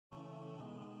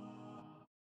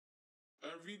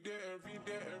Every day,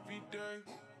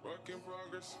 work in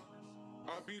progress.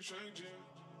 I'll be changing.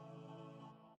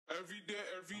 Every day,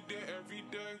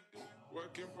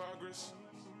 work in progress.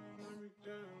 Every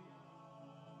day.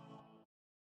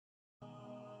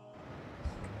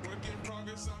 Work in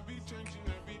progress, I'll be changing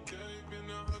every day. Been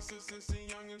a hustler since a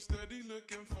young and steady,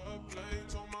 looking for a play.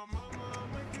 Told my mama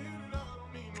I'ma get it, I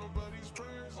don't need nobody's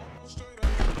prayers. I'm straight up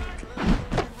in the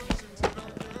play, racing to the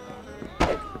girl.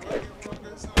 Work in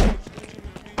progress, I'll be changing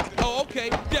every day. Oh, okay,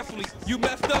 definitely. You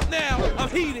messed up now. I'm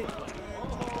heated.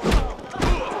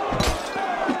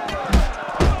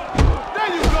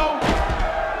 There you go.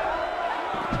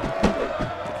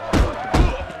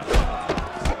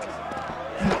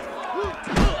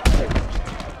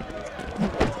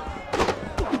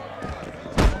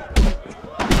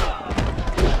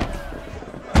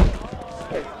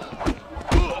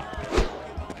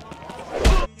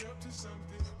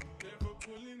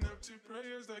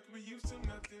 Prayers like we used to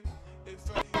nothing. If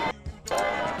I hear you,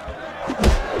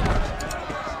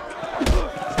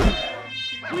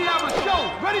 We have a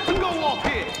show ready to go off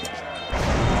here.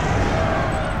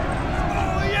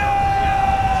 Oh, yeah!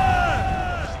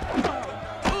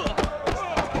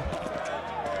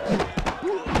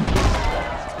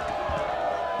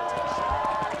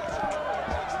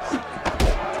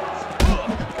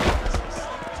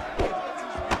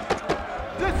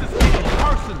 This is getting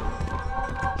personal.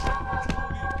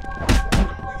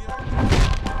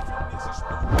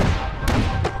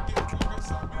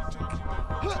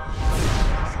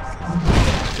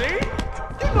 See?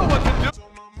 You know what to do.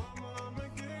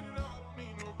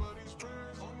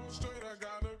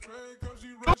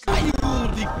 How you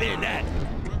gonna defend that?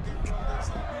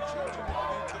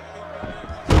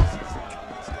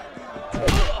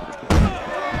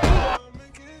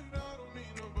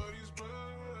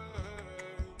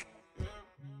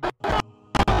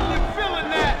 You're feeling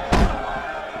that.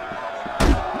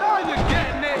 Now you're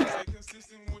getting it.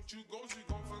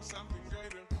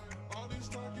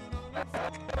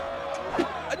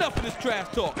 Enough of this trash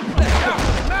talk. Let's go.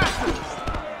 Massive.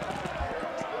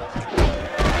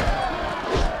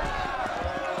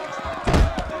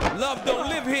 Love don't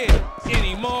live here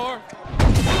anymore.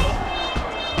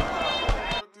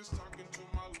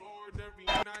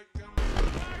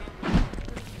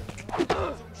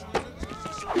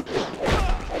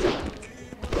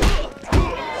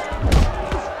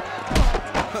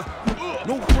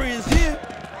 No friends here.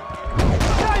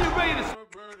 Now you're ready to.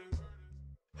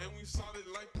 And we solid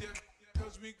like that,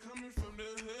 cause we coming from the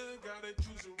hood, gotta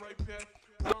choose the right path.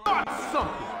 Start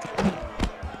something.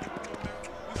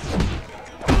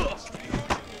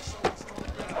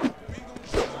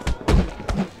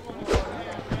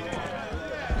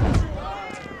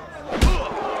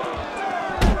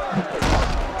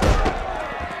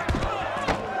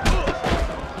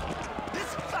 This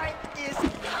fight is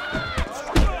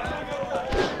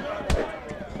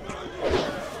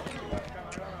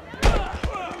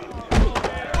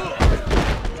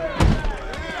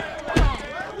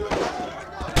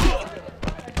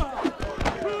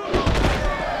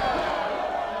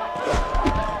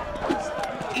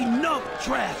enough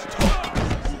trash talk.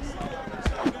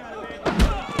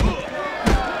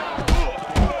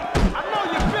 I know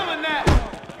you're feeling that.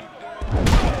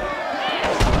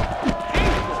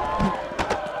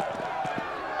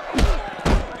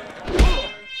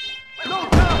 No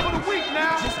time for the weak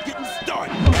now. Just getting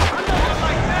started. I know it's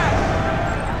like that.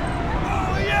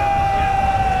 Oh, yeah!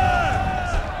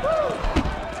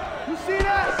 You see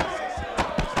that?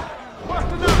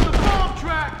 Busting out the bomb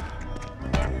track.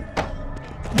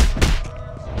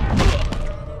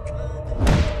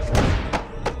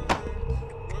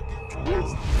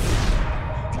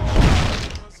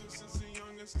 Since a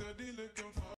young and steady, looking for